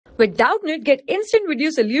With Doubtnut, get instant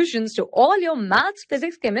video solutions to all your maths,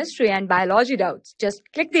 physics, chemistry, and biology doubts. Just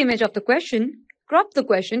click the image of the question, crop the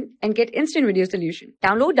question, and get instant video solution.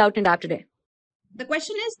 Download Doubtnut app today. The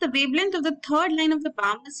question is, the wavelength of the third line of the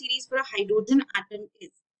Balmer series for a hydrogen atom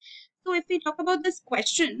is. So if we talk about this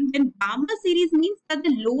question, then Balmer series means that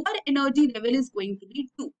the lower energy level is going to be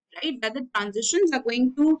 2, right? That the transitions are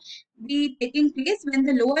going to be taking place when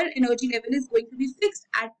the lower energy level is going to be fixed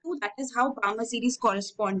at 2. That is how Balmer series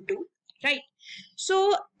correspond to, right?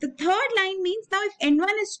 So the third line means now if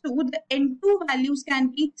N1 is 2, the N2 values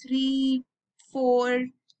can be 3, 4,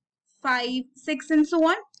 5, 6 and so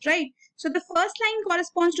on, right? So the first line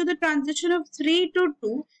corresponds to the transition of 3 to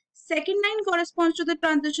 2. Second line corresponds to the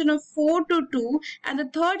transition of 4 to 2, and the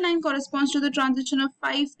third line corresponds to the transition of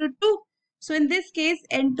 5 to 2. So in this case,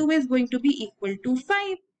 N2 is going to be equal to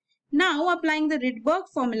 5. Now applying the Rydberg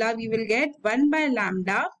formula, we will get 1 by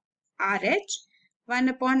lambda RH 1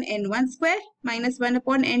 upon N1 square minus 1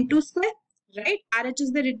 upon N2 square, right? RH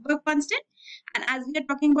is the Rydberg constant. And as we are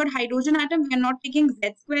talking about hydrogen atom, we are not taking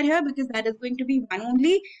Z square here because that is going to be 1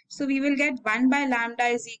 only. So we will get 1 by lambda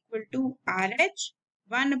is equal to RH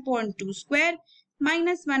 1 upon 2 square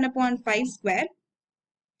minus 1 upon 5 square,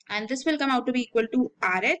 and this will come out to be equal to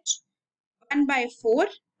RH 1 by 4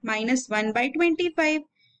 minus 1 by 25,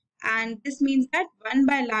 and this means that 1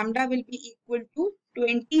 by lambda will be equal to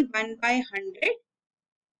 21 by 100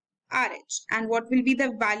 RH. And what will be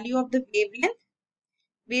the value of the wavelength?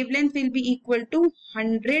 Wavelength will be equal to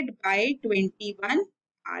 100 by 21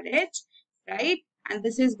 RH, right? And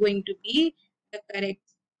this is going to be the correct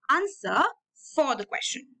answer for the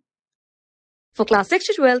question. For class 6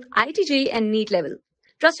 to 12, IIT JEE and NEET level.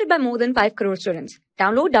 Trusted by more than 5 crore students.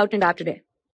 Download Doubtnut app today.